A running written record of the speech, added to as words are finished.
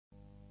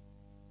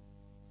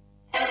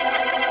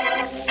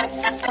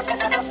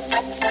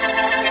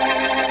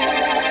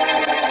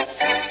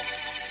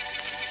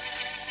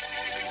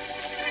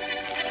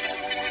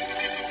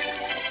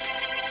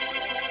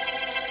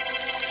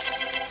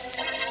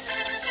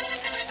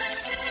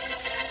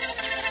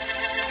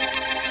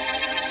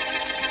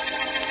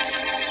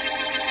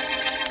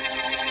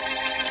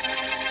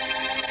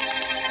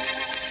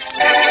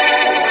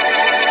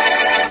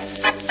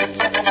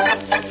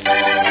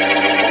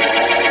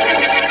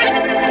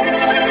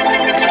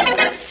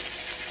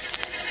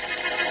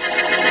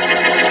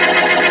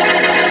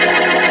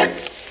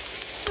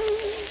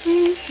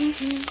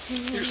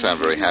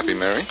happy,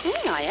 Mary?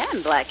 Hey, I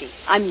am, Blackie.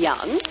 I'm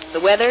young. The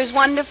weather's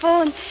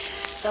wonderful, and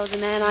so's the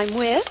man I'm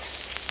with.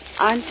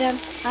 Aren't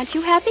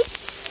you happy?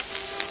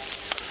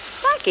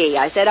 Blackie,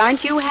 I said,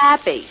 aren't you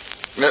happy?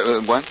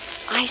 What?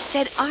 I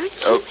said, aren't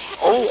you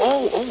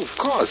happy?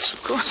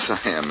 Of course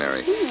I am,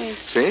 Mary.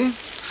 See?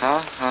 Ha,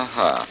 ha,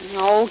 ha.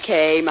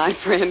 Okay, my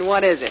friend,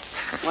 what is it?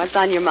 What's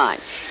on your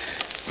mind?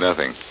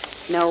 Nothing.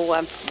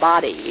 No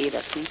body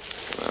either.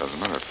 Well, as a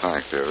matter of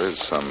fact, there is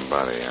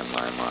somebody on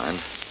my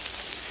mind.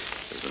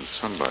 There's been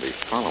somebody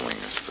following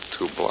us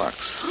for 2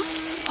 blocks.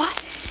 What?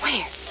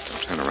 Where?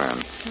 Don't turn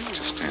around.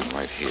 Just stand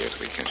right here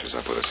till he catches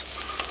up with us.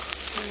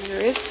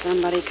 There is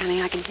somebody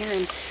coming. I can hear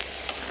him.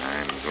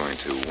 I'm going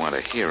to want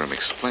to hear him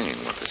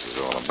explain what this is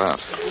all about.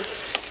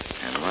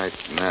 And right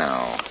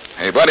now...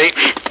 Hey, buddy!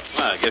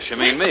 Well, I guess you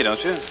mean me, don't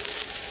you?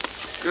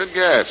 Good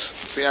guess.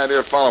 What's the idea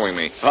of following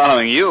me?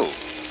 Following you?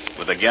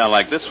 With a gal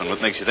like this one,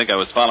 what makes you think I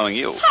was following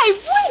you? Hey,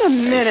 wait a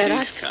minute.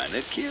 Hey, she's kind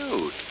of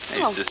cute.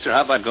 Hey, sister,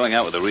 how about going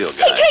out with a real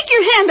guy? Hey, take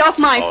your hand off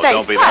my face.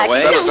 Don't be that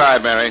way. Step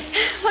aside, Mary.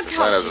 Look Looks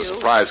how like there's cute. a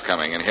surprise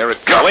coming, and here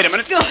it comes. Wait a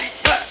minute. Good.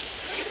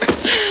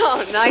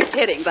 Oh, nice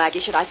hitting,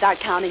 Blackie. Should I start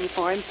counting you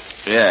for him?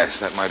 Yes,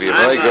 that might be a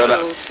very good...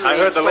 2, 3, I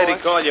heard the 4. lady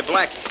call you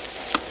Blackie.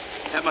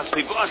 That must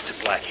be Boston,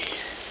 Blackie.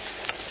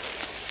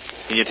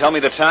 Can you tell me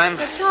the time?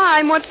 The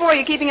time? What for?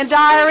 You keeping a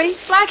diary?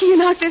 Blackie, you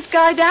knocked this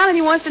guy down and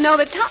he wants to know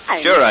the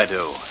time. Sure I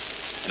do.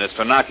 And as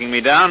for knocking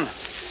me down,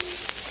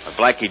 well,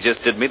 Blackie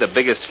just did me the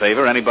biggest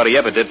favor anybody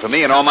ever did for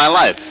me in all my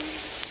life.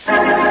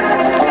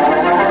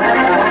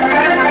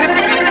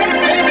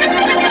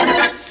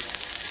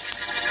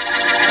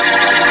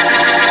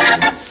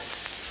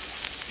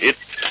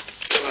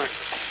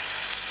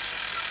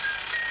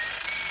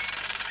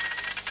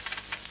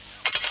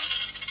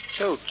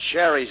 Two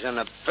cherries and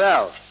a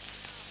bell.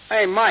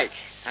 Hey, Mike.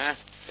 Huh?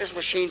 This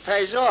machine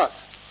pays off.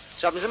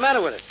 Something's the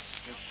matter with it.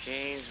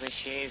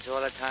 Machines,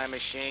 all the time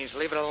machines.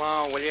 Leave it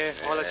alone, will you?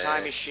 All the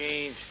time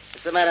machines.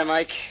 What's the matter,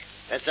 Mike?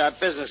 That's our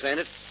business, ain't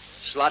it?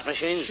 Slot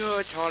machines?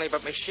 Sure, Tony,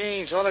 but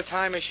machines, all the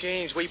time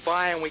machines. We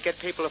buy them, we get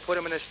people to put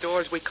them in the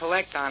stores, we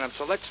collect on them.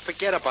 So let's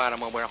forget about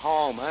them when we're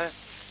home, huh?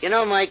 You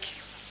know, Mike,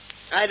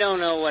 I don't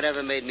know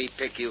whatever made me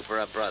pick you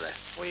for a brother.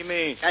 What do you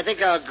mean? I think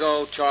I'll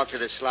go talk to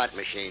the slot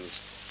machines.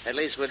 At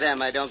least with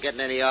them, I don't get in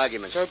any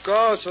arguments. So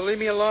go, so leave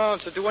me alone,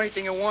 so do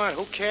anything you want.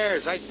 Who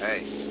cares?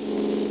 Hey.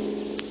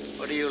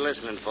 What are you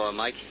listening for,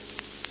 Mike?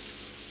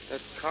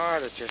 That car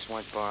that just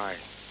went by.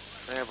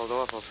 Traveled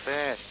awful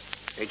fast.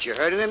 Ain't you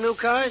heard of them new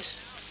cars?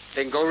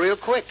 They can go real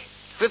quick.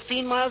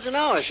 15 miles an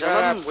hour, Shut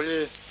up, will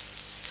you?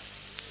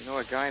 You know,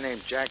 a guy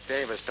named Jack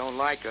Davis don't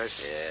like us.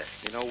 Yeah.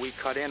 You know, we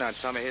cut in on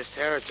some of his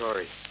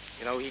territory.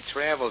 You know, he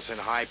travels in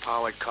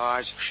high-powered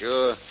cars.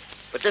 Sure.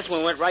 But this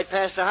one went right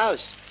past the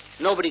house.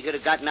 Nobody could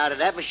have gotten out of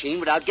that machine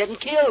without getting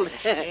killed.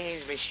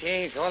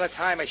 Machines, all the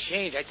time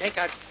machines. I think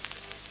I'd...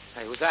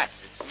 Hey, who's that?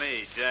 It's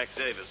me, Jack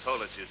Davis.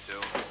 Hold it, you two.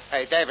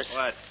 Hey, Davis.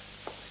 What?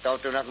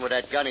 Don't do nothing with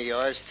that gun of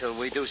yours till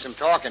we do some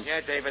talking.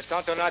 Yeah, Davis,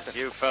 don't do nothing.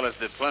 You fellas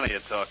did plenty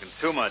of talking.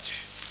 Too much.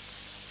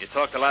 You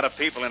talked a lot of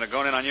people into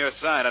going in on your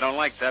side. I don't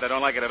like that. I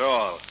don't like it at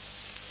all.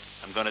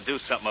 I'm going to do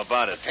something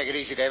about it. Take it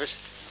easy, Davis.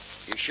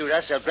 You shoot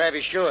us, they'll grab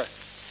you sure.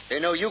 They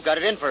know you got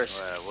it in first.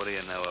 Well, what do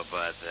you know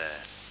about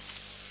that?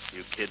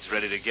 You kids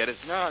ready to get it?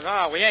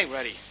 No, we ain't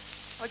ready.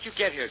 How'd you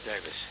get here,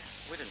 Davis?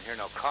 We didn't hear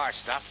no car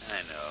stop.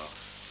 I know.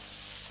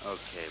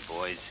 Okay,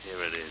 boys,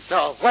 here it is.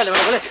 No, wait a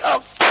minute, will it?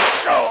 Oh.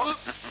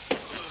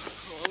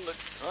 All the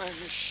time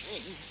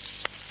machines.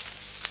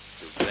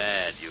 Too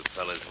bad you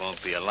fellas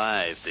won't be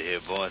alive to hear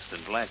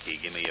Boston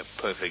Blackie give me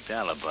a perfect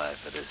alibi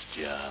for this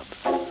job.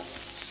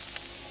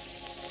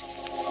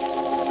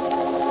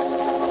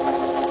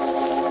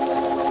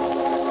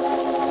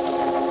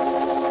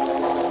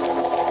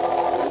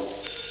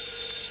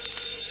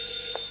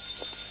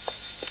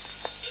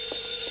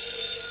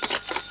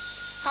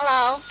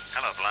 Hello?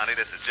 Hello, Blondie.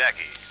 This is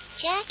Jackie.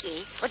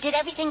 Jackie? Well, did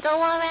everything go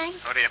all right?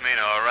 What do you mean,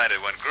 all right? It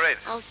went great.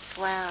 Oh,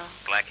 swell.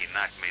 Blackie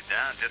knocked me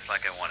down just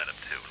like I wanted him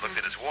to. Looked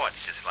at his watch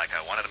just like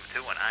I wanted him to,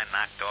 and I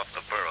knocked off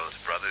the Burroughs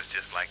brothers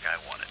just like I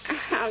wanted to.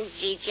 Oh,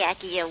 gee,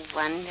 Jackie, you're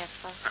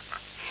wonderful.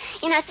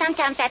 You know,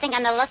 sometimes I think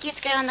I'm the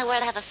luckiest girl in the world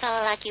to have a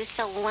fellow like you,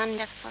 so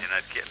wonderful. You're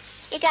not kidding.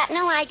 You got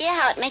no idea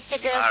how it makes a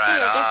girl All right,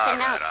 feel just to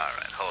all know.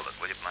 right. Hold it,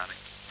 will you, Blondie?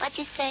 What'd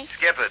you say?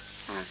 Skip it.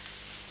 Huh.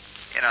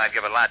 You know, I'd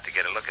give a lot to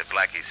get a look at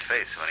Blackie's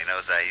face when he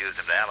knows I used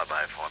him to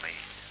alibi for me.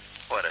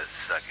 What a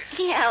sucker.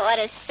 Yeah, what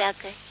a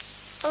sucker.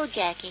 Who,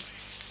 Jackie?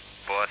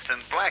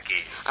 Boston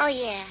Blackie. Oh,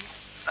 yeah.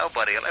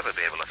 Nobody will ever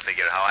be able to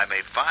figure how I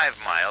made 5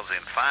 miles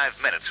in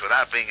 5 minutes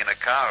without being in a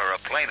car or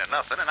a plane or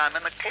nothing, and I'm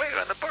in the clear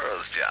on the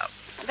Burroughs job.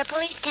 The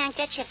police can't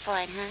get you for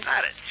it, huh?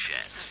 Not a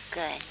chance.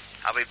 Good.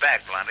 I'll be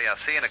back, Blondie.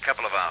 I'll see you in a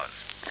couple of hours.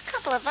 A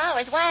couple of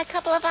hours? Why a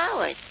couple of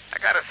hours? I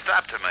got a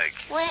stop to make.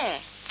 Where?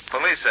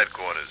 Police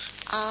headquarters.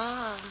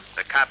 Oh.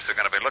 The cops are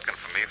going to be looking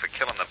for me for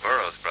killing the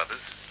Burroughs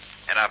brothers.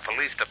 And our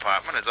police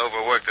department is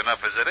overworked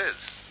enough as it is.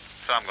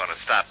 So I'm going to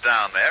stop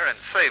down there and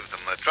save them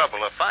the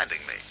trouble of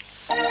finding me.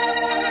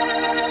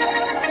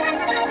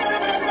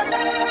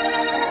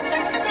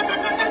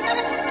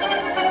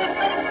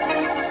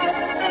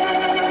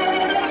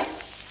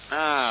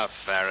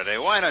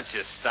 don't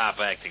you stop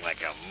acting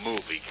like a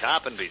movie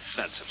cop and be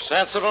sensible?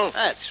 Sensible?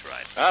 That's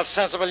right. How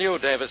sensible you,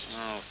 Davis?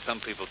 Oh, some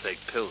people take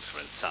pills for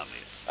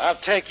insomnia. I'll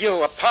take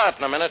you apart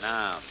in a minute.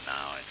 Now,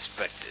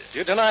 Inspector.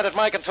 You deny that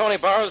Mike and Tony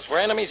Burroughs were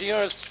enemies of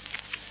yours?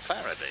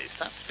 Faraday,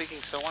 stop speaking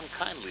so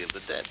unkindly of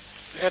the dead.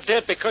 They're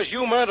dead because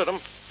you murdered them.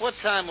 What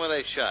time were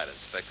they shot,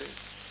 Inspector?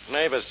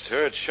 Neighbors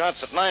heard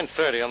shots at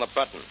 9:30 on the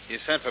button. You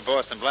sent for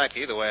Boston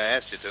Blackie the way I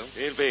asked you to.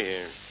 He'll be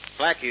here.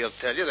 Blackie will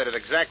tell you that at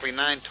exactly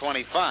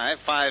 9:25,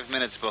 5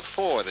 minutes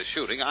before the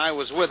shooting, I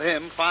was with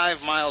him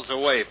 5 miles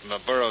away from the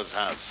Burroughs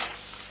house.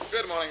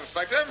 Good morning,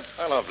 Inspector.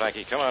 Hello,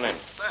 Blackie. Come on in.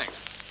 Thanks.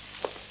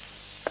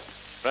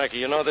 Blackie,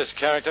 you know this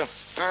character?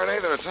 Faraday,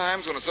 there are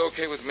times when it's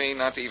okay with me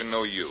not to even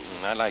know you.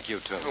 I like you,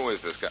 too. Who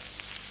is this guy?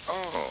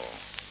 Oh,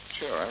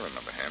 sure, I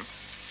remember him.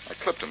 I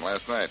clipped him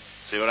last night.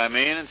 See what I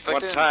mean,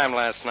 Inspector? What time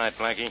last night,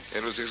 Blackie?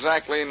 It was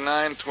exactly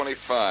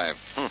 9:25.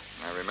 Hmm.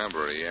 I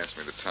remember he asked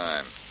me the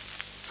time.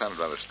 It sounded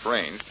rather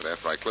strange, but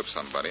after I clip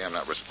somebody, I'm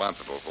not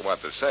responsible for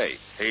what they say.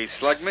 He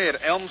slugged me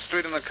at Elm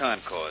Street in the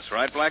concourse,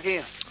 right,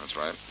 Blackie? That's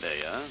right. There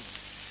you are.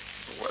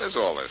 What is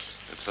all this?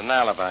 It's an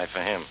alibi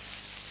for him.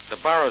 The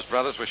Burroughs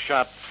brothers were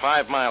shot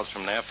 5 miles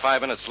from there,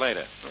 5 minutes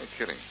later. No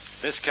kidding.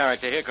 This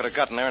character here could have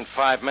gotten there in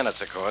 5 minutes,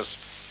 of course.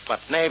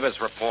 But neighbors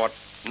report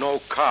no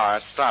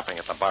car stopping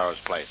at the Burroughs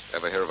place.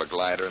 Ever hear of a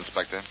glider,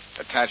 Inspector?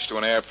 Attached to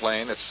an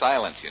airplane? It's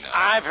silent, you know.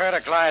 I've heard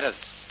of gliders.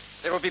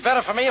 It would be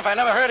better for me if I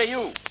never heard of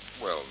you.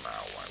 Well, now,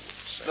 I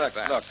wouldn't say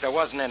that. Look, there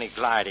wasn't any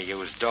glider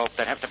used, Dope.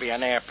 There'd have to be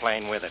an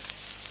airplane with it.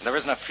 And there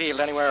isn't a field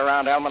anywhere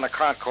around Elm and the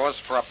Concourse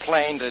for a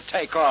plane to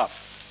take off.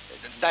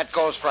 That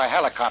goes for a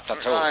helicopter,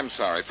 too. I'm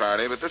sorry,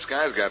 Faraday, but this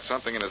guy's got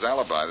something in his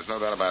alibi. There's no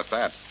doubt about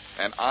that.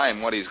 And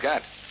I'm what he's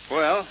got.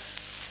 Well,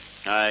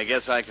 I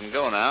guess I can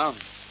go now.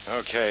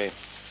 Okay.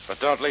 But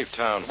don't leave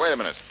town. Wait a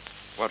minute.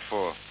 What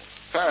for?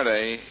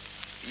 Faraday,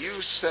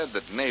 you said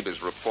that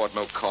neighbors report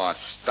no car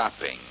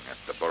stopping at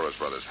the Burroughs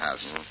brothers' house.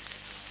 Mm-hmm.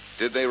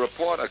 Did they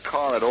report a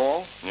car at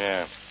all?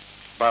 Yeah.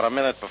 About a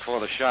minute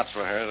before the shots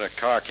were heard, a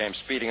car came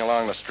speeding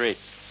along the street.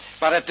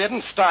 But it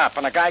didn't stop,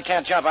 and a guy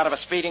can't jump out of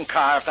a speeding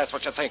car if that's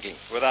what you're thinking.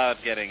 Without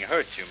getting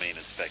hurt, you mean,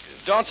 Inspector?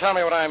 Don't tell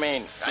me what I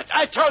mean.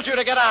 I told you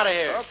to get out of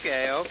here.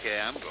 Okay,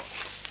 I'm going.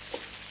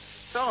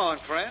 So long,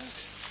 friends.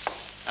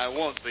 I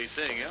won't be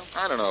seeing you.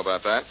 I don't know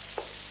about that.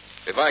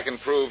 If I can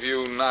prove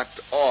you knocked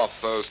off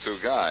those two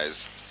guys,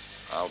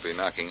 I'll be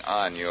knocking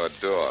on your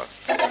door.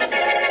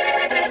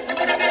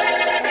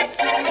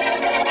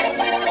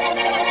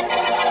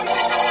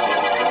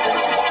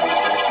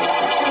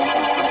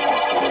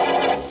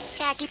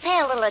 Jackie, pay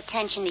a little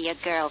attention to your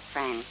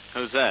girlfriend.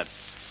 Who's that?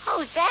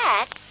 Who's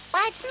that?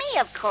 Why, it's me,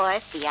 of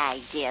course. The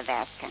idea of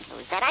asking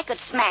who's that. I could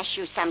smash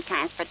you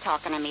sometimes for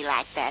talking to me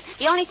like that.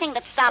 The only thing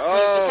that stops me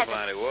is because...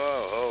 Bonnie,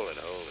 whoa, hold it.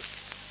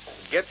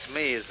 What gets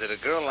me is that a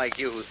girl like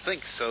you who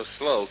thinks so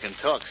slow can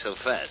talk so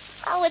fast.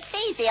 Oh, it's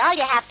easy. All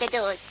you have to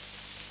do is...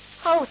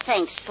 Who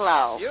thinks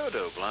slow? You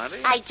do,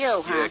 Blondie. I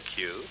do, huh? You're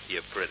cute,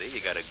 you're pretty,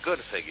 you got a good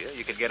figure.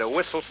 You could get a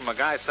whistle from a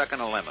guy sucking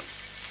a lemon.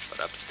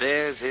 But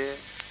upstairs here,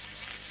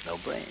 no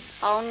brains.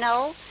 Oh,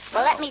 no?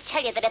 Well, let me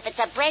tell you that if it's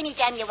a brainy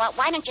dame you want,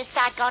 why don't you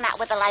start going out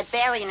with a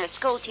librarian or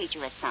school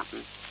teacher or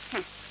something?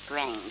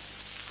 Brains.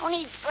 Who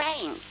needs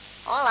brains?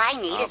 All I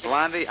need is...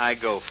 Blondie, I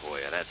go for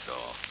you, that's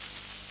all.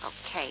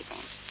 Okay,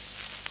 then.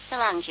 So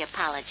long as you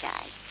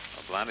apologize.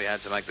 Well, Blondie,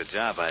 how'd you like the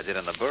job I did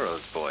on the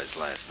Burroughs boys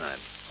last night?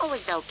 Oh,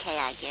 it was okay,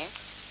 I guess.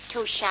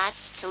 2 shots,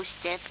 2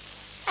 stiffs.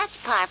 That's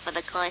par for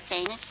the course,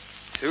 ain't it?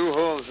 2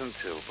 holes and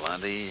 2,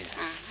 Blondie.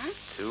 Uh-huh.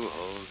 2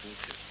 holes and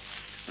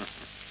 2.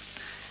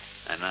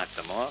 I knocked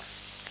them off.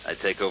 I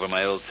take over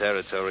my old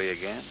territory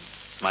again.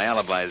 My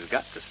alibi's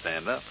got to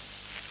stand up.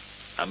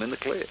 I'm in the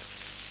clear.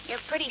 You're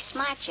pretty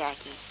smart,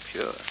 Jackie.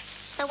 Sure.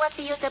 So what's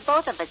the use of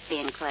both of us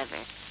being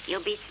clever?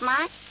 You'll be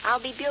smart,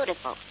 I'll be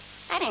beautiful.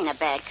 That ain't a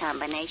bad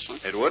combination.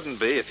 It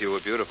wouldn't be if you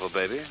were beautiful,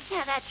 baby.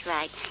 Yeah, that's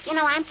right. You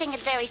know, I'm thinking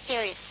very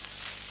serious.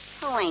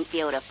 Who ain't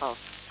beautiful?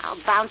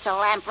 I'll bounce a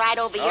lamp right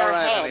over your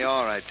head. Honey,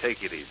 all right.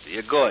 Take it easy.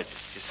 You're gorgeous.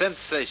 You're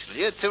sensational.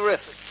 You're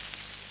terrific.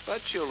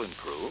 But you'll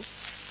improve.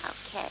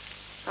 Okay.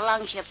 So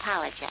long as you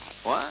apologize.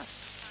 What?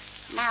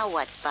 Now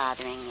what's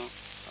bothering you?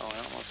 Oh,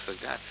 I almost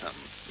forgot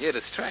something. You're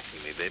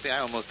distracting me, baby. I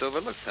almost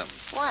overlooked something.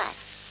 What?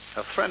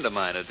 A friend of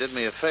mine who did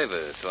me a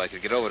favor so I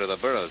could get over to the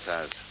Burroughs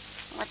house.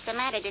 What's the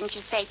matter? Didn't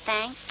you say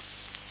thanks?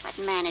 What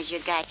manners you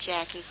got,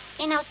 Jackie?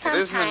 You know,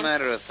 sometimes... It isn't a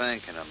matter of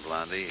thanking him,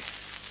 Blondie.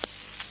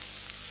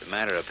 It's a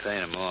matter of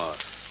paying him off.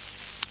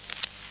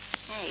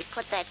 Hey,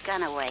 put that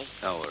gun away.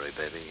 Don't worry,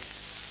 baby.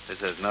 This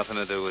has nothing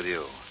to do with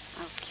you.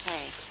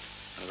 Okay.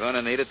 I'm going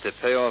to need it to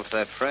pay off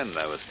that friend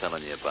I was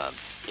telling you about.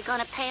 You going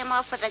to pay him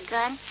off with a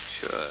gun?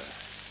 Sure.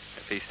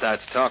 If he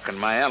starts talking,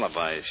 my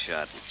alibi is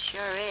shot. It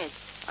sure is.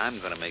 I'm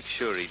going to make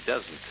sure he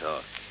doesn't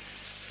talk.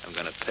 I'm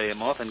going to pay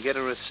him off and get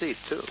a receipt,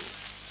 too.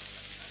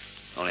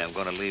 Only I'm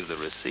going to leave the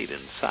receipt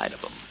inside of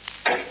him.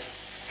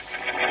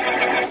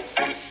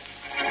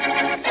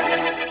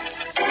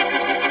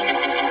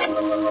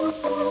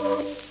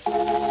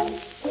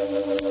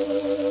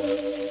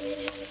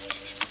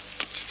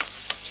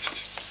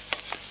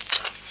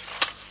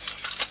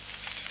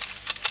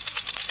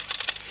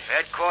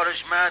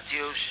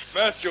 Matthews.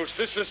 Matthews,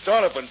 this is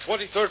Donovan,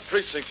 23rd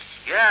Precinct.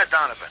 Yeah,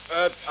 Donovan.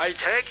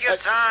 Take your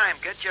time.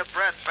 Get your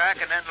breath back,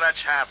 and then let's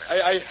have it.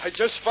 I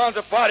just found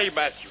the body,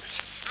 Matthews.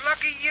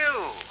 Lucky you.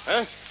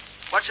 Huh?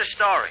 What's the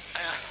story?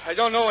 I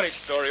don't know any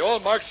story. All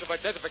marks of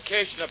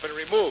identification have been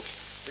removed.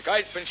 The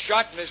guy's been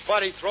shot and his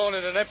body thrown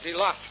in an empty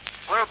lot.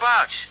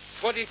 Whereabouts?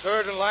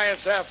 23rd and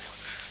Lyons Avenue.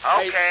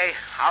 Okay,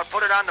 I'll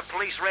put it on the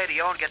police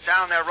radio and get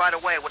down there right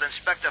away with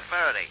Inspector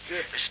Faraday.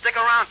 Stick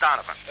around,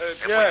 Donovan.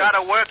 If we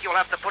gotta work, you'll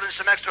have to put in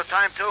some extra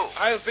time, too.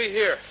 I'll be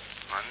here.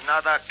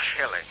 Another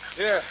killing.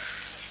 Yeah.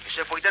 As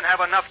if we didn't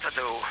have enough to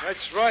do.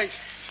 That's right.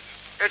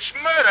 It's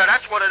murder,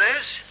 that's what it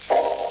is.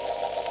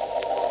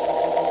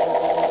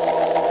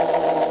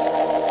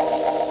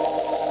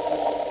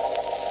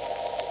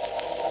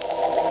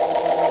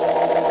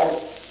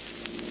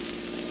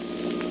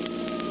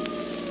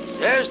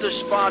 There's the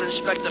spot,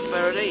 Inspector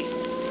Faraday.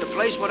 The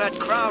place where that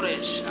crowd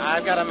is.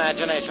 I've got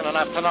imagination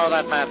enough to know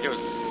that,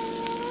 Matthews.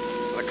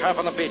 The cop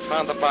on the beat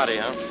found the body,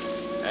 huh?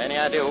 Any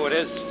idea who it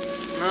is?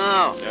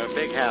 No. You're a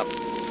big help.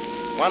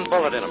 One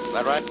bullet in him, is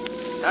that right?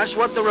 That's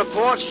what the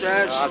report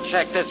says. I'll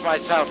check this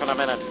myself in a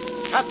minute.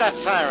 Cut that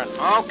siren.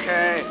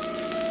 Okay.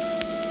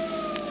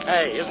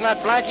 Hey, isn't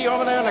that Blackie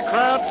over there in the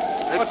crowd?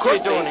 What's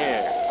he doing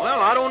here? Well,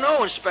 I don't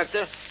know,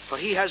 Inspector. But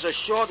he has a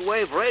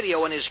shortwave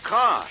radio in his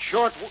car.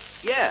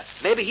 Yeah,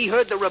 maybe he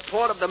heard the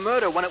report of the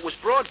murder when it was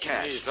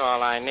broadcast. He's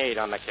all I need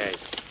on the case.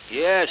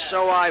 Yeah,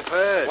 so I've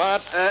heard.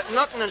 What?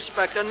 Nothing,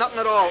 Inspector, nothing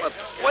at all.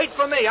 Wait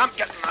for me, I'm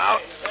getting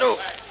out. It's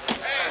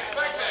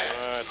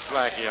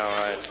Blackie, all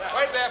right.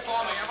 Wait there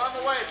for me. I'm on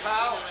the way,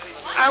 pal.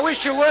 I wish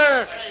you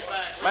were.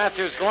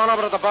 Matthews, go on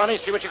over to the Bonnie,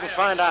 see what you can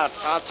find out.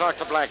 I'll talk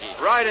to Blackie.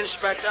 Right,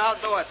 Inspector, I'll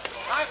do it.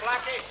 Hi,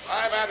 Blackie.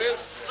 Hi, Matthews.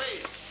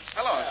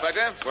 Hello,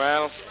 Inspector.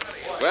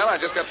 Well, I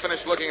just got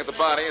finished looking at the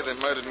body of the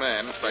murdered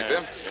man, Inspector.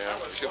 Yeah.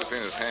 You should have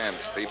seen his hands.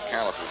 Deep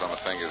calluses on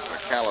the fingers and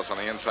a callus on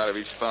the inside of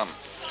each thumb.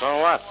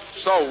 so what?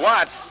 So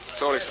what?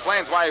 So it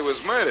explains why he was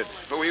murdered,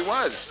 who he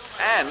was,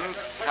 and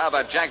how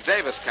that Jack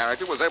Davis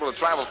character was able to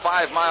travel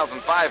 5 miles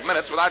in 5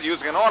 minutes without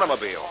using an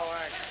automobile.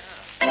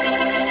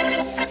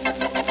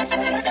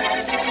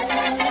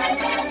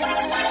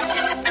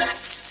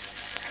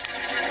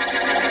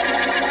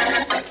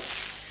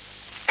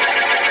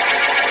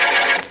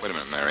 Wait a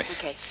minute, Mary.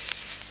 Okay.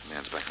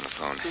 Man's back on the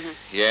phone. Mhm.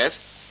 Yes?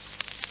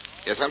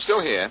 Yes, I'm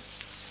still here.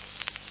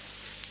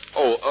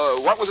 Oh,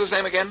 what was his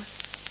name again?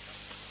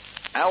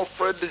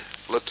 Alfred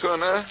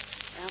Latourner?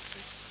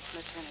 Alfred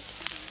Lieutenant.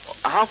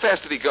 How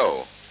fast did he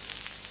go?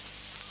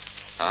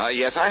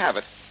 Yes, I have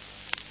it.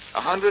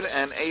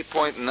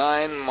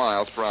 108.9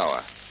 miles per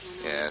hour.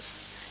 Yes.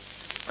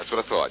 That's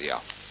what I thought, yeah.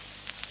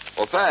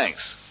 Well,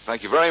 thanks.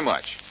 Thank you very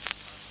much.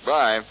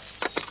 Bye.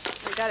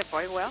 We got it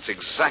for you, well. That's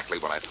exactly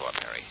what I thought,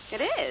 Mary.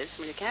 It is.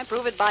 Well, you can't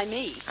prove it by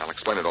me. I'll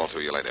explain it all to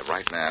you later.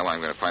 Right now,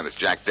 I'm going to find this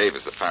Jack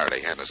Davis that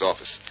Faraday had in his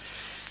office.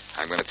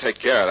 I'm going to take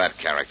care of that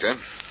character,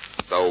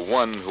 the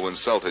one who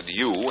insulted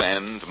you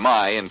and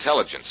my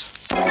intelligence.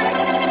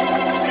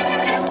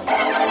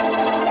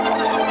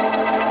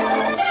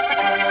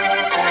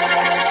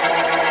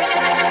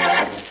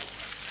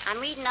 I'm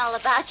reading all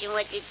about you and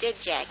what you did,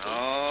 Jackie.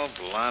 Oh,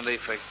 Blondie,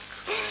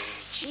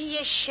 Gee, you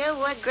sure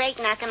were great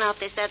knocking off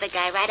this other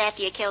guy right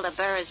after you killed the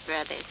Burroughs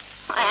brothers.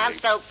 Why, I'm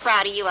so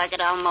proud of you I could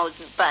almost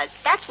buzz.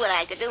 That's what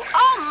I could do.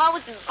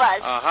 Almost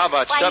buzz. how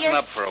about Why, shutting you're-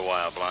 up for a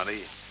while,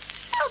 Blondie?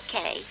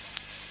 Okay.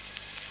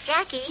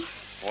 Jackie,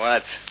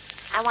 What?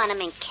 I want a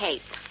mink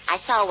cape. I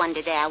saw one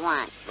today I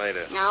want.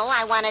 Later. No,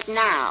 I want it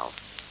now.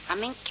 A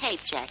mink cape,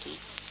 Jackie.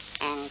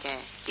 And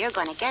you're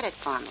going to get it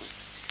for me.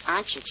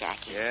 Aren't you,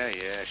 Jackie?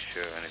 Yeah,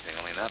 sure. Anything,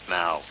 only not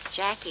now.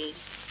 Jackie,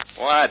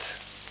 What?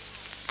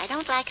 I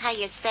don't like how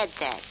you said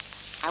that.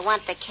 I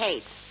want the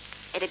cape.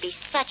 It'd be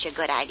such a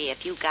good idea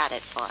if you got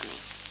it for me.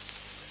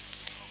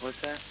 What's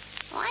that?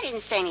 Well, I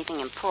didn't say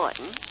anything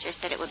important.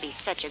 Just that it would be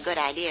such a good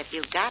idea if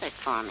you got it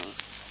for me.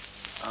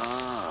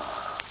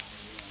 Oh.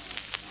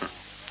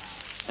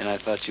 And I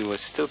thought you were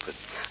stupid.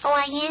 Oh,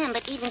 I am,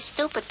 but even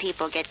stupid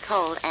people get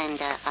cold, and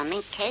a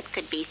mink cape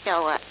could be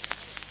so,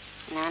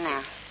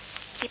 No.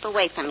 Keep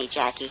away from me,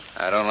 Jackie.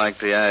 I don't like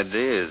the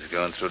ideas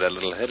going through that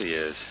little head of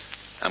yours.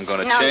 I'm going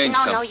to No, change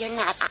no, some... no, you're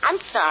not. I'm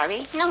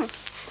sorry.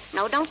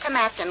 No, don't come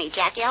after me,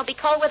 Jackie. I'll be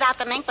cold without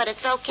the mink, but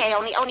it's okay.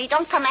 Only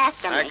don't come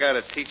after me. I got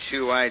to teach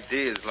you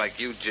ideas like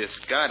you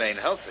just got ain't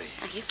healthy.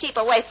 You keep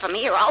away from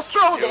me or I'll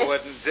throw You this.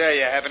 wouldn't dare.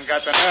 You haven't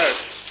got the nerve.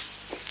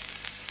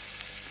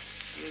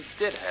 You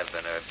did have the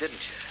nerve, didn't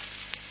you?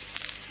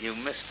 You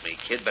missed me,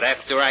 kid, but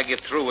after I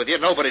get through with you,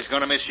 nobody's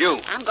going to miss you.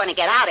 I'm going to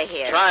get out of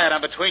here. Try it.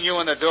 I'm between you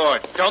and the door.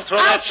 Don't throw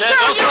I'll that chair. show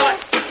Don't you. throw it.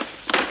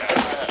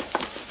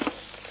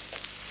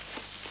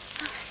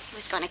 He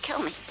was going to kill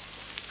me.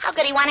 How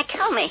could he want to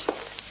kill me?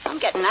 I'm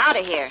getting out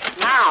of here.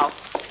 Now.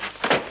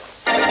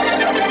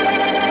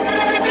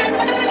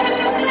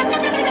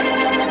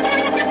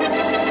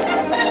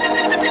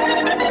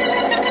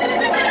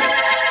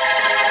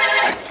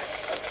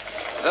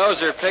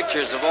 Those are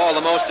pictures of all the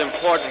most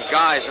important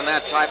guys in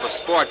that type of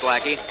sport,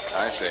 Blackie.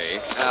 I see.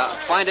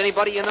 Find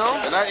anybody you know?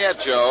 Not yet,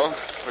 Joe.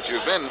 But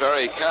you've been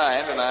very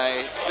kind, and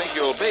I think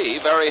you'll be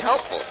very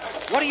helpful.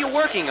 What are you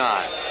working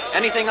on?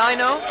 Anything I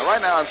know? Well,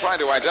 right now, I'm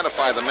trying to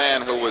identify the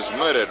man who was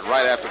murdered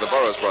right after the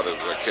Burroughs brothers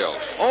were killed.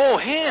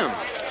 Oh, him.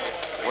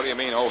 What do you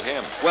mean, oh,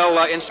 him? Well,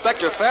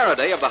 Inspector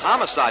Faraday of the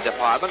Homicide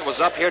Department was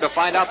up here to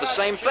find out the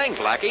same thing,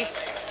 Blackie.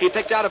 He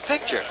picked out a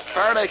picture.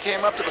 Faraday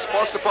came up to the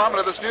sports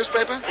department of this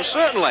newspaper? Well,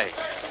 certainly.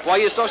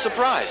 Why are you so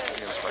surprised?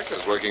 The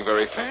inspector's working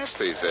very fast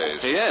these days.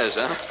 He is,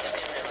 huh?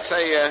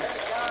 Say,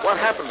 what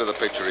happened to the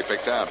picture he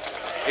picked out?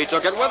 He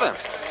took it with him.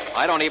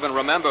 I don't even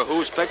remember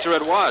whose picture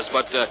it was,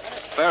 but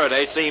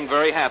Faraday seemed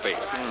very happy.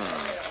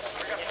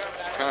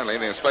 Apparently,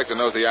 the inspector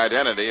knows the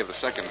identity of the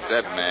second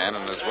dead man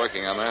and is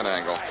working on that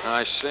angle.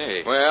 I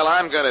see. Well,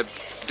 I'm going to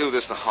do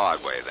this the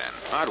hard way, then.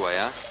 Hard way,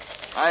 huh?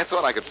 I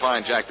thought I could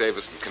find Jack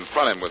Davis and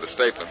confront him with a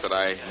statement that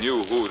I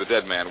knew who the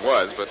dead man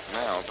was, but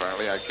now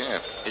apparently I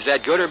can't. Is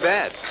that good or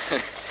bad?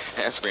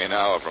 Ask me an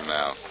hour from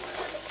now.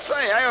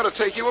 Say, I ought to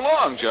take you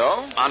along,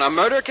 Joe. On a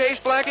murder case,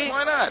 Blackie?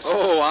 Why not?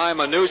 Oh,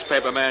 I'm a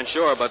newspaper man,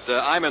 sure, but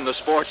I'm in the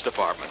sports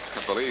department.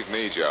 Believe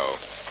me, Joe,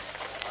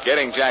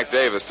 getting Jack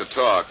Davis to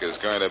talk is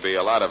going to be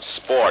a lot of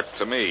sport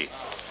to me.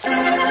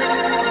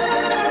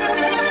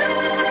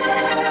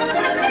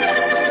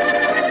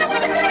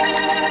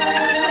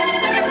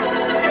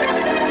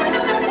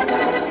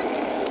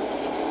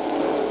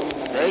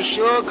 They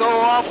sure go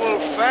awful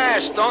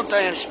fast, don't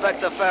they,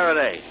 Inspector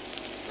Faraday?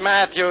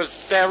 Matthews,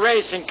 they're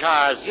racing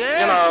cars.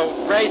 Yeah. You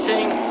know,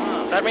 racing.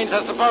 That means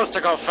they're supposed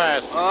to go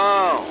fast.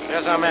 Oh.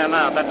 Here's our man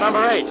now. That's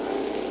number 8.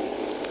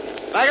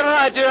 I got an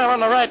idea on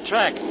the right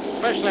track,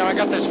 especially when I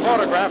got this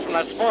photograph from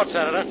that sports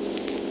editor.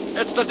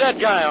 It's the dead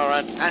guy, all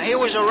right. And he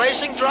was a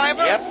racing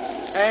driver? Yep.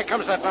 Here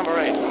comes that number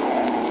 8.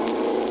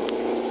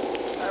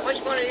 Which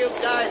one of you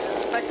guys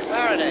is Inspector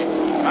Faraday?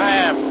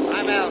 I am.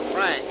 I'm Al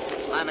Frank.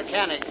 My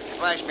mechanic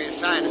flashed me a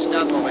sign of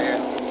stuff over here.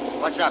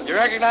 What's up? Do you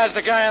recognize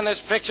the guy in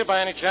this picture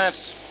by any chance?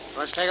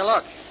 Let's take a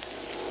look.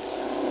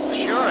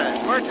 Sure,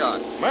 it's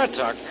Murtaugh.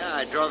 Murtaugh? Yeah,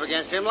 I drove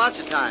against him lots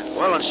of times.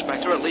 Well,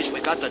 Inspector, at least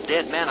we got the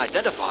dead man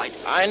identified.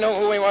 I know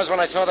who he was when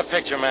I saw the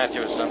picture,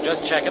 Matthews. I'm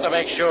just checking to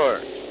make sure.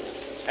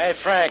 Hey,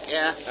 Frank.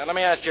 Yeah? Now, let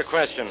me ask you a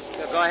question.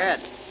 Go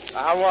ahead.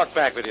 I'll walk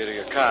back with you to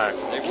your car.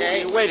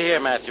 Okay. Wait here,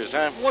 Matthews,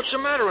 huh? What's the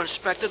matter,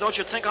 Inspector? Don't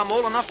you think I'm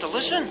old enough to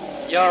listen?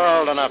 You're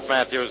old enough,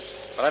 Matthews.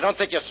 But I don't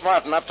think you're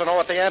smart enough to know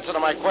what the answer to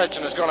my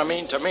question is going to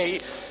mean to me,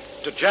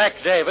 to Jack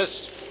Davis,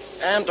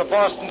 and to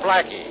Boston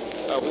Blackie,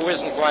 who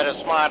isn't quite as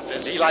smart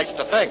as he likes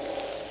to think.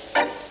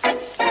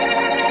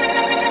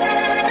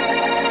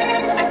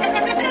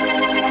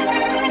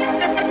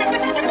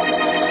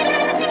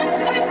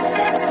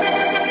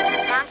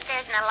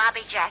 Downstairs in the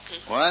lobby,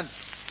 Jackie. What?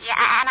 Yeah,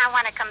 and I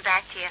want to come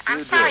back to you. I'm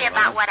You sorry do,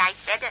 about huh? what I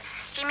said.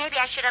 Gee, maybe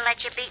I should have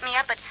let you beat me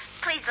up, but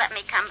please let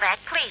me come back.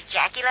 Please,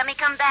 Jackie, let me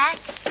come back.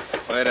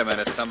 Wait a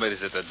minute.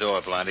 Somebody's at the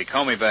door, Blondie.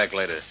 Call me back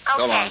later.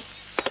 So Okay. long.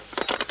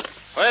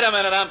 Wait a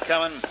minute. I'm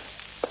coming.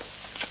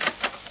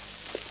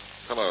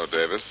 Hello,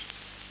 Davis.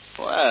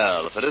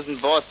 Well, if it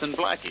isn't Boston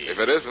Blackie. If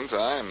it isn't,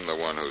 I'm the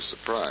one who's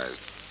surprised.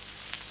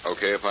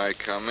 Okay if I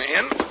come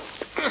in?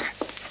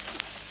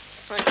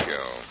 Thank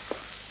you.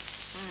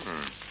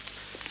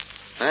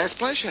 Nice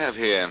place you have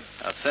here.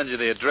 I'll send you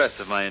the address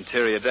of my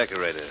interior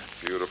decorator.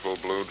 Beautiful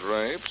blue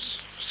drapes,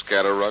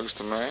 scatter rugs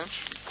to match,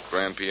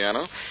 grand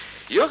piano.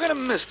 You're going to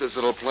miss this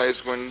little place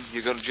when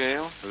you go to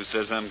jail? Who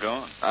says I'm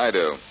going? I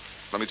do.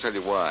 Let me tell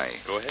you why.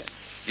 Go ahead.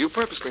 You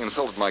purposely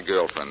insulted my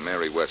girlfriend,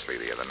 Mary Wesley,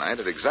 the other night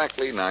at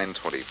exactly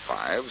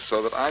 9:25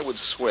 so that I would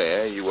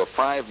swear you were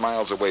 5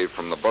 miles away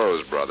from the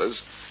Burroughs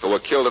brothers who were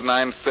killed at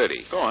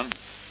 9:30. Go on.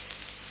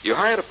 You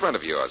hired a friend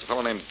of yours, a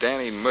fellow named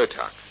Danny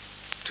Murtaugh,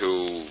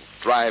 to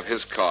drive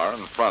his car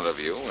in front of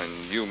you,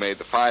 and you made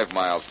the 5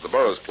 miles to the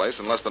Burroughs place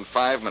in less than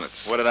 5 minutes.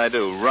 What did I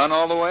do? Run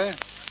all the way?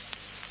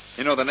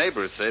 You know, the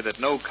neighbors say that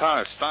no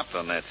car stopped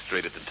on that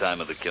street at the time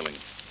of the killing.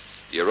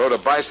 You rode a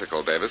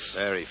bicycle, Davis.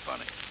 Very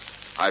funny.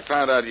 I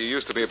found out you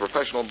used to be a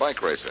professional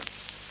bike racer.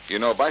 You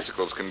know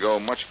bicycles can go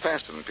much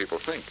faster than people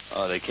think.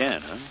 Oh, they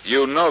can, huh?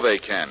 You know they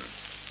can.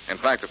 In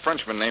fact, a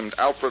Frenchman named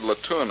Alfred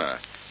Latourneau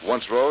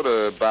once rode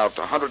about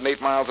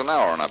 108 miles an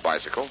hour on a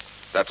bicycle.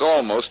 That's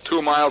almost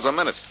 2 miles a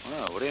minute.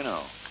 Well, what do you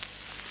know?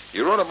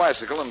 You rode a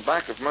bicycle in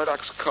back of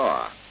Murdoch's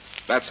car.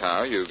 That's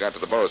how you got to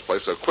the Burroughs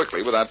place so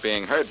quickly without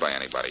being heard by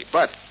anybody.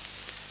 But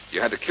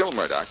you had to kill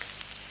Murdoch.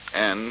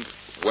 And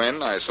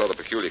when I saw the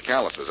peculiar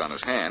calluses on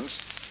his hands,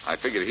 I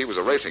figured he was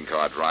a racing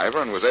car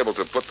driver and was able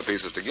to put the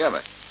pieces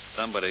together.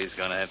 Somebody's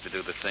going to have to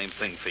do the same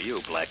thing for you,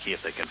 Blackie,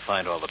 if they can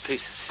find all the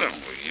pieces. Oh,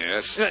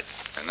 yes.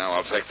 And now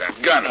I'll take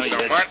that gun. No, you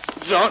Don't mind.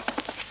 don't.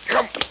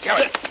 Come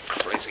on.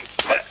 Crazy.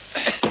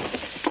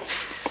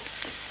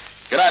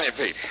 Get on your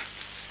feet.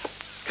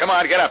 Come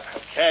on, get up.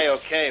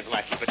 Okay,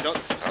 Blackie, but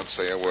don't... Don't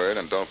say a word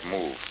and don't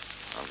move.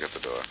 I'll get the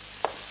door.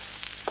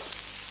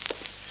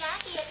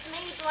 Jackie, it's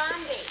me,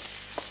 Blondie.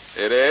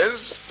 It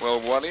is?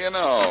 Well, what do you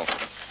know?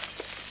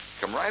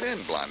 Come right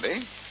in,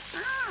 Blondie.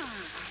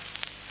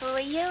 Who are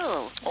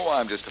you? Oh,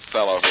 I'm just a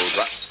fellow who's...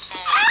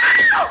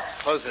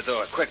 Close the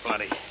door. Quick,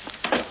 Blondie.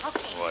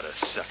 Okay. What a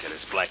sucker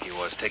this Blackie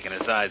was, taking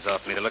his eyes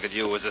off me. To look at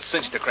you was a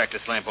cinch to crack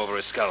this lamp over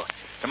his skull.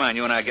 Come on,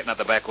 you and I are getting out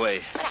the back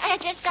way. But I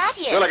just got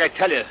here. Do like I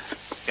tell you.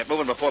 Get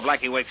moving before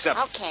Blackie wakes up.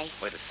 Okay.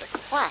 Wait a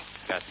second. What?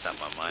 Got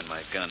something on mine,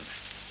 my gun.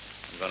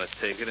 I'm going to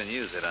take it and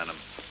use it on him.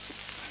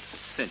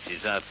 Since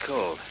he's out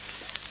cold.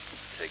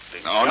 Take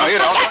things. No, you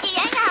don't. Blackie,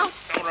 hang out.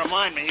 Don't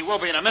remind me. He will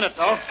be in a minute,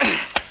 though.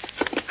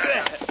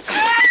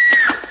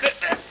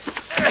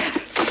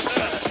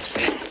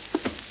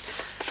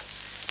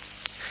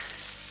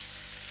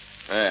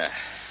 There.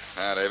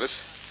 Now, Davis.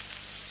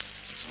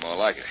 It's more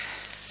like it.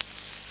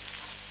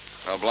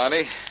 Well,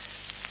 Blondie,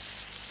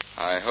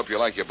 I hope you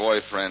like your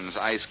boyfriend's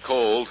ice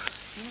cold.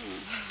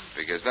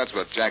 Because that's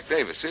what Jack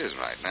Davis is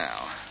right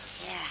now.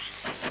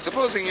 Yeah.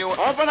 Supposing you...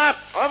 Open up!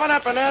 Open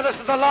up in there. This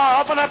is the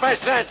law. Open up, I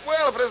said.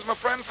 Well, if it is my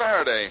friend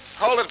Faraday.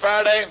 Hold it,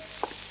 Faraday.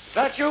 Is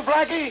that you,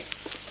 Blackie?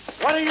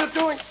 What are you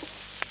doing?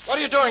 What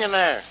are you doing in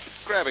there?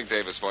 Grabbing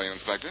Davis for you,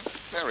 Inspector.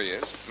 There he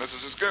is. This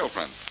is his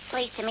girlfriend.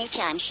 Pleased to meet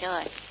you, I'm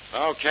sure.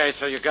 Okay,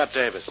 so you got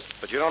Davis.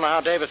 But you don't know how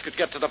Davis could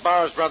get to the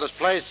Burroughs brothers'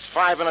 place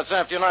 5 minutes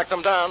after you knocked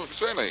them down.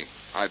 Certainly.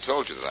 I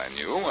told you that I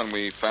knew when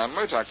we found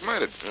Murdoch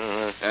murdered.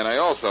 Mm-hmm. And I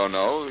also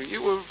know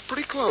you were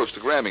pretty close to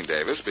grabbing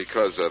Davis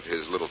because of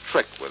his little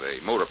trick with a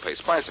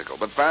motor-paced bicycle.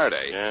 But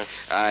Faraday, Yeah?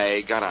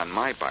 I got on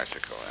my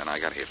bicycle, and I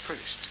got here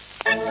first.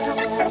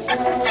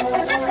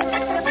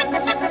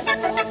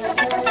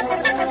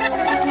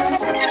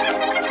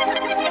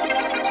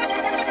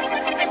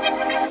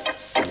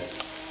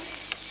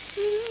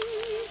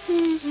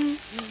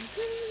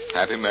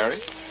 Happy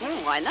married?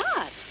 Why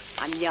not?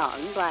 I'm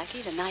young,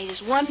 Blackie. The night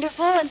is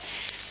wonderful, and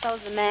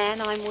so's the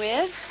man I'm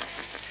with.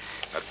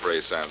 That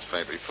phrase sounds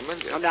faintly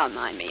familiar. Oh, don't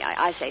mind me.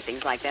 I say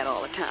things like that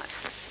all the time.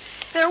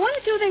 There are one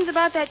or two things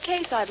about that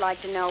case I'd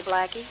like to know,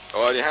 Blackie.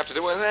 All you have to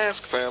do is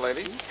ask, fair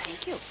lady.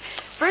 Thank you.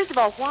 First of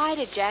all, why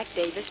did Jack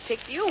Davis pick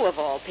you, of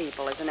all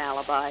people, as an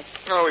alibi?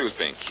 Oh, he was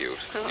being cute.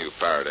 Oh. Knew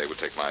Faraday would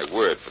take my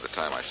word for the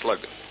time I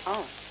slugged him.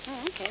 Oh,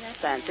 okay,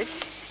 that's answered.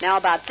 Now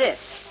about this.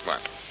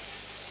 What?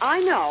 I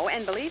know,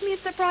 and believe me,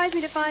 it surprised me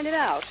to find it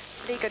out,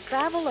 that he could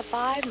travel the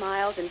 5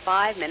 miles in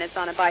 5 minutes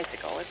on a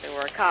bicycle if there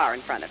were a car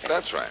in front of him.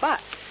 That's right. But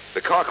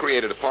The car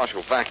created a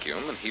partial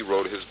vacuum, and he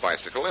rode his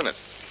bicycle in it.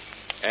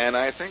 And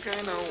I think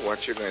I know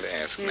what you're going to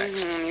ask next.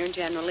 You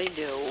generally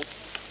do.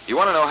 You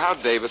want to know how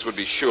Davis would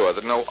be sure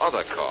that no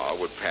other car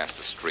would pass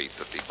the street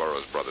that the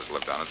Burroughs brothers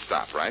lived on and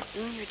stop, right?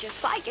 You're just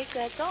psychic,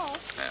 that's all.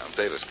 Now,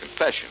 Davis'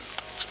 confession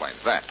explains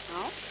that.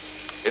 Oh?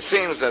 It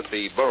seems that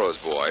the Burroughs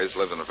boys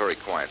lived on a very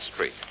quiet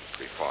street,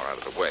 pretty far out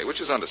of the way,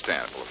 which is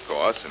understandable, of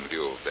course, in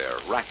view of their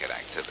racket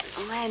activities.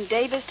 Oh, and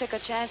Davis took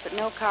a chance that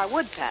no car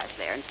would pass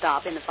there and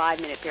stop in the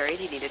 5-minute period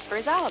he needed for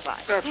his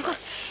alibi. That's right.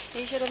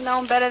 He should have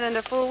known better than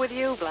to fool with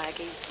you,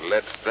 Blackie.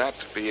 Let that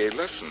be a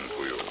lesson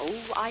for you.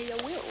 Oh, I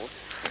will.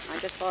 I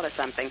just thought of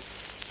something.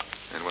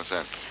 And what's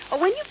that? Oh,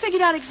 when you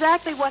figured out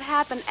exactly what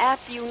happened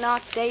after you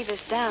knocked Davis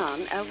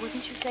down,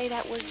 wouldn't you say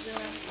that was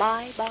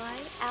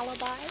bye-bye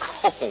alibi?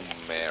 Oh,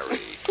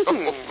 Mary.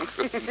 Oh,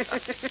 good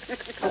night.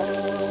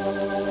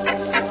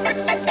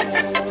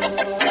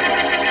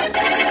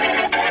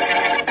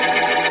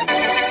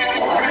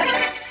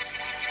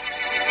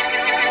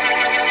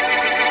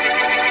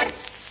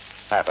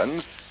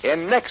 Happens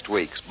in next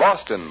week's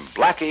Boston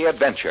Blackie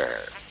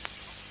Adventure.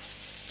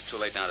 It's too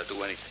late now to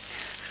do anything.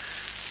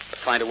 To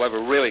find whoever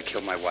really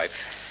killed my wife.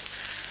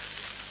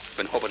 I've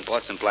been hoping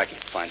Boston Blackie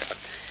would find out.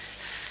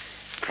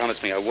 He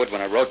promised me I would when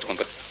I wrote to him,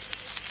 but...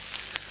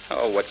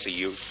 Oh, what's the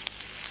use?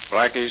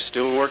 Blackie's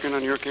still working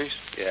on your case?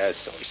 Yeah,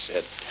 so he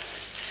said.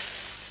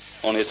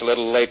 Only it's a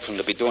little late for him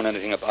to be doing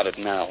anything about it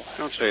now.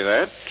 Don't say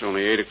that. It's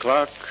only 8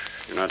 o'clock.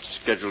 You're not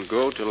scheduled to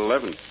go till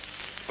 11.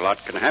 A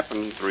lot can happen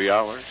in 3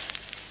 hours.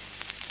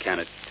 Can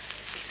it?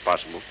 It's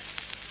possible.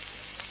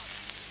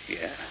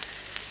 Yeah.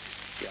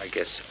 Yeah, I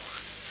guess so.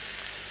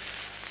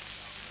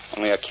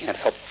 Only I can't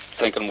help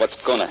thinking what's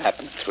going to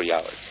happen in 3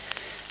 hours.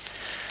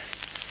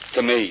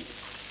 To me.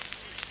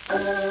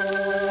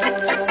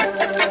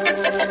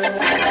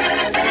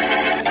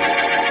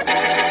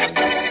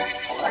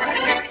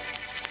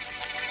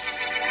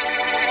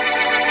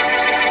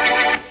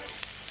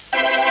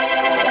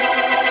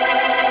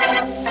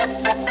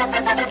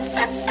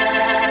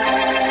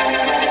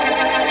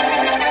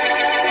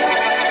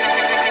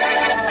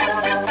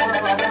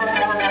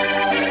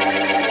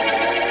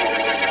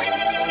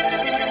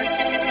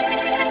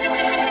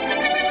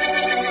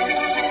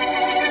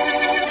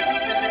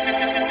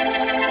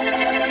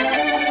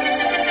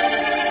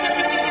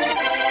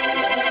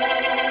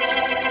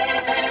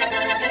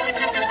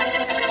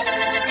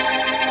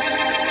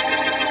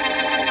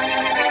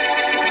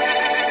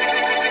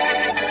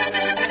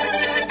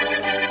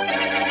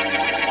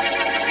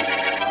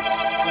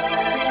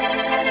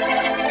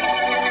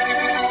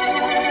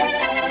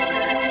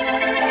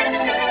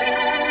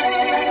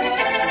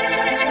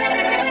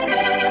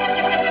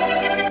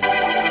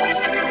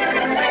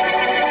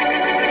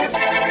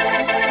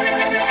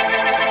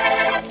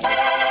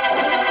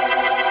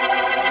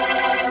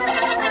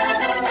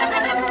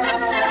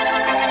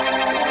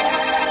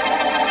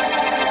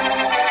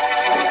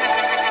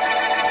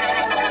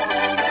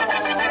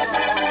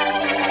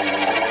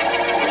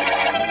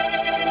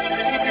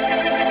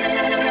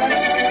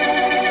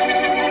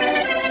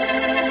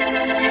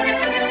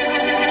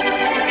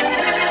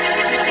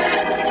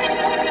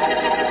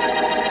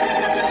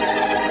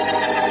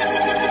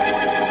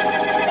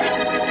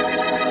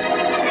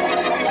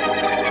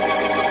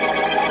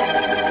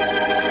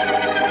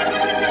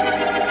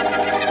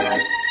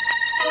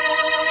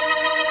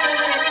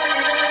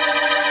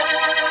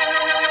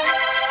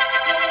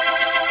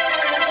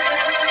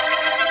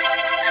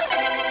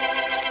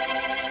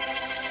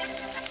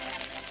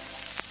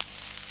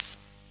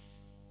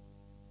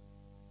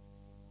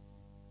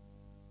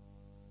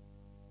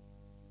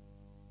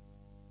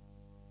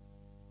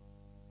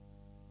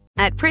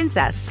 At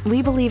Princess,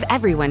 we believe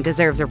everyone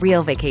deserves a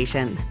real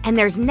vacation. And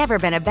there's never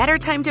been a better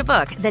time to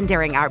book than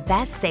during our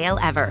best sale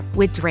ever.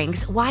 With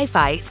drinks,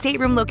 Wi-Fi,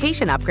 stateroom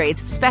location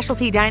upgrades,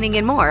 specialty dining,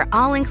 and more,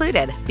 all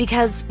included.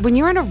 Because when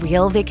you're on a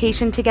real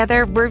vacation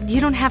together where you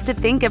don't have to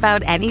think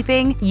about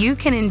anything, you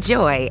can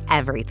enjoy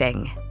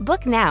everything.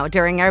 Book now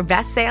during our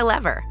best sale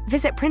ever.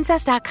 Visit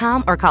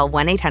princess.com or call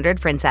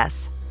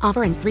 1-800-PRINCESS.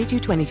 Offer ends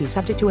 3/2/22,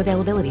 subject to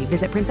availability.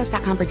 Visit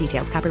princess.com for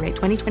details. Copyright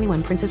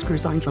 2021 Princess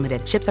Cruise Lines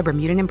Limited. Ships are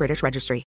Bermudan and British Registry.